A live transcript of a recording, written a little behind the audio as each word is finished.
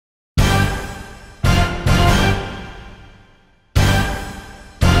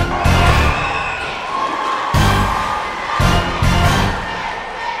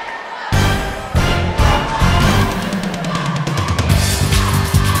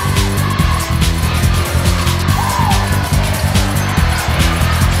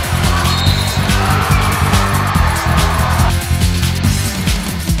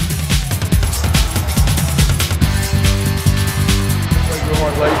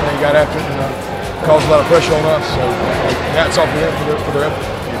and they got after it and caused a lot of pressure on us. So hats off to them for their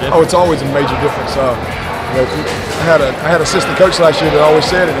effort. Oh, it's always a major difference. You know, I had an assistant coach last year that always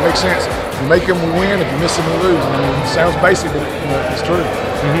said it. It makes sense. You make them, we win. If you miss them, we lose. I mean, it sounds basic, but it's true.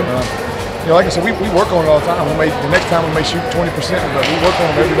 You know, like I said, we work on it all the time. The next time we may shoot 20%, but we work on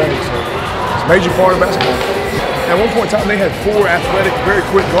them every day. So it's a major part of basketball. At one point in time, they had 4 athletic, very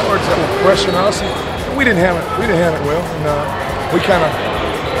quick guards that were pressuring us. And we didn't have it. We didn't have it well. And we kind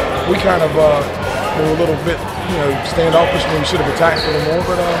of were a little bit, you know, standoffish when we should have attacked a little more.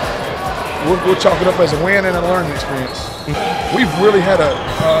 But we'll chalk it up as a win and a learning experience. We've really had a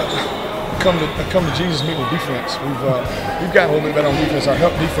come to Jesus meet with defense. We've gotten a little bit better on defense. Our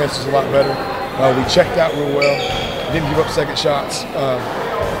help defense is a lot better. We checked out real well. Didn't give up second shots.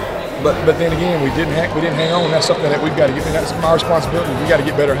 But then again, we didn't hang on. That's something that we've got to get. That's my responsibility. We got to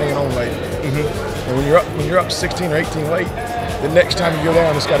get better hanging on late. And when you're up 16 or 18 late, the next time you go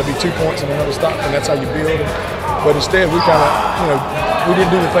down, it's got to be 2 points and another stop, and that's how you build. But instead, we kind of, you know, we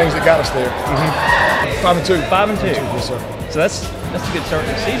didn't do the things that got us there. 5-2. 5-2. Yes, sir. So that's a good start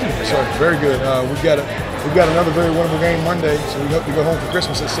to the season for you. Sir, very good. We've got another very winnable game Monday, so we hope to go home for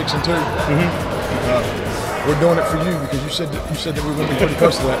Christmas at 6-2. We're doing it for you because you said that we were going to be pretty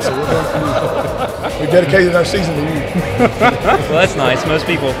close to that, so we're doing it for you. We dedicated our season to you. Well, that's nice. Most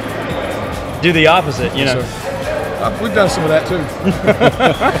people do the opposite, you know. Yes, we've done some of that too.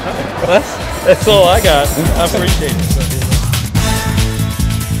 Well, that's all I got. I appreciate it.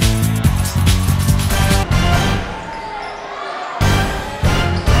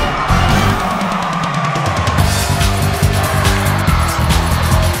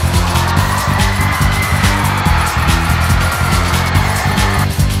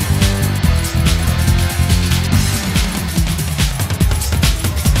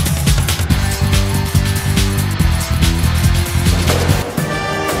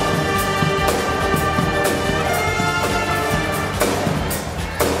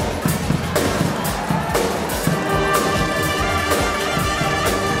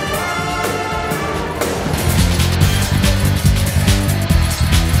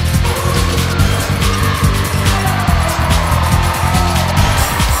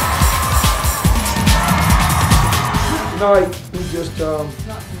 Tonight, we just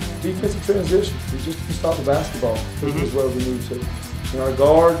defensive transition. We just stop the basketball as well as we need to. And our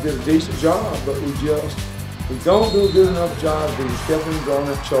guard did a decent job, but we don't do a good enough job of being stepping on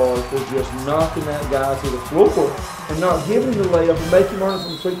that charge. We're just knocking that guy to the floor and not giving him the layup and making him earn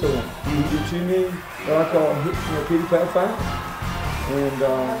from the free throw line. We do too many what I call pity pat fouls,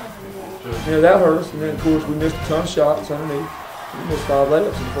 and that hurt us. And then of course we missed a ton of shots underneath. We missed 5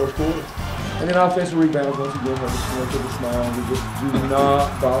 layups in the first quarter. And then offensive rebounds, once again, to the small, and we just do not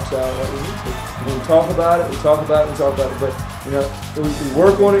box out like we need to. When we talk about it, but, you know, we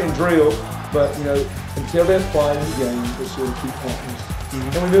work on it in drill, but, you know, until they're playing the game, it's sort of keep pointing.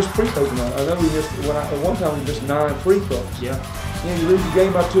 And we missed free throws tonight. I know we missed, at one time we missed 9 free throws. Yeah. You know, you lose the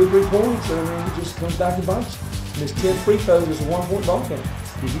game by 2 or 3 points, and I mean, it just comes back and bites you. Miss 10 free throws is a 1-point ball game.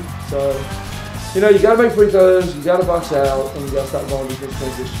 So, you know, you got to make free throws, you got to box out, and you got to stop going defense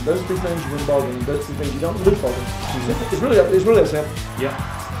transition. Those 3 things you win ball games. Those 3 things you don't lose ball games. It's really that simple. Yeah.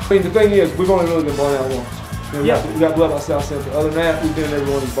 I mean, the thing is, we've only really been blown out once. You know, we got blown out South Central. Other than that, we've been in every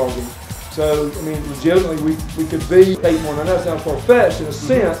one of these ball games. So, I mean, legitimately, we could be 8-1. I know it sounds far-fetched in a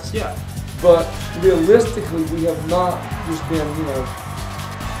sense, but realistically, we have not just been, you know,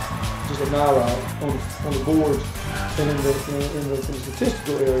 just annihilated on the boards and in the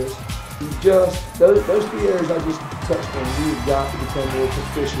statistical areas. Just those 3 areas I just touched on, we've got to become more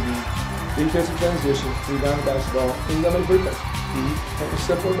proficient in defensive transition, rebound the basketball, and you got to make free throws. It's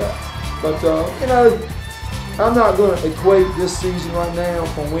simple as that. But you know, I'm not going to equate this season right now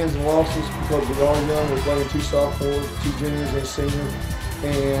from wins and losses because we are young. We're playing 2 sophomores, 2 juniors, and a senior,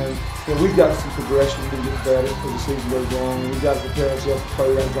 and you know, we've got some progression to get better as the season goes on. And we've got to prepare ourselves to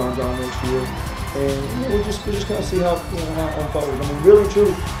play that John next year. And you know, we'll just kind of see how it unfolds. I mean, really,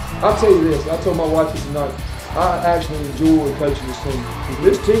 truly, I'll tell you this. I told my wife this tonight. I actually enjoy coaching this team.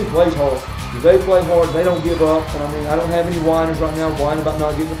 This team plays hard. They play hard. They don't give up. And I mean, I don't have any whiners right now whining about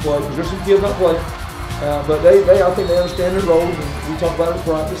not getting to play because there's some kids not playing. But I think they understand their roles. And we talk about it in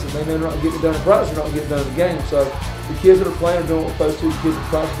practice. And they know they're not getting it done in practice. They're not getting it done in the game. So the kids that are playing are doing what they're supposed to. The kids that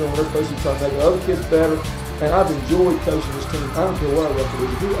practice are doing what they're supposed to, trying to make the other kids better. And I've enjoyed coaching this team. I don't care what I record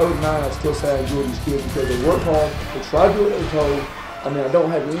is. If you're 0-9, I'd still say I enjoy these kids because they work hard, they try to do what they're told. I mean, I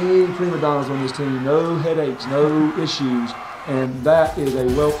don't have any prima donnas on this team, no headaches, no issues, and that is a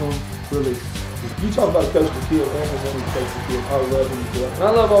welcome relief. You talk about coaching the kid, and wanting to coach the kid. I love them. And I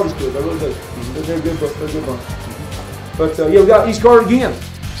love all these kids, I really do. They're good, but they're good bunch. But yeah, we got East Carter again.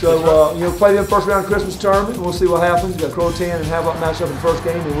 So, play them first round Christmas tournament, and we'll see what happens. We've got Croatan and Havelock match up in the first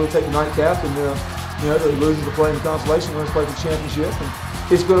game, and we'll take the nightcap, and the losers will play in the consolation, winners play for the championship.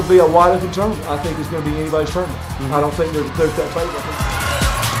 And it's going to be a wide open tournament. I think it's going to be anybody's tournament. I don't think there's a clear-cut favorite.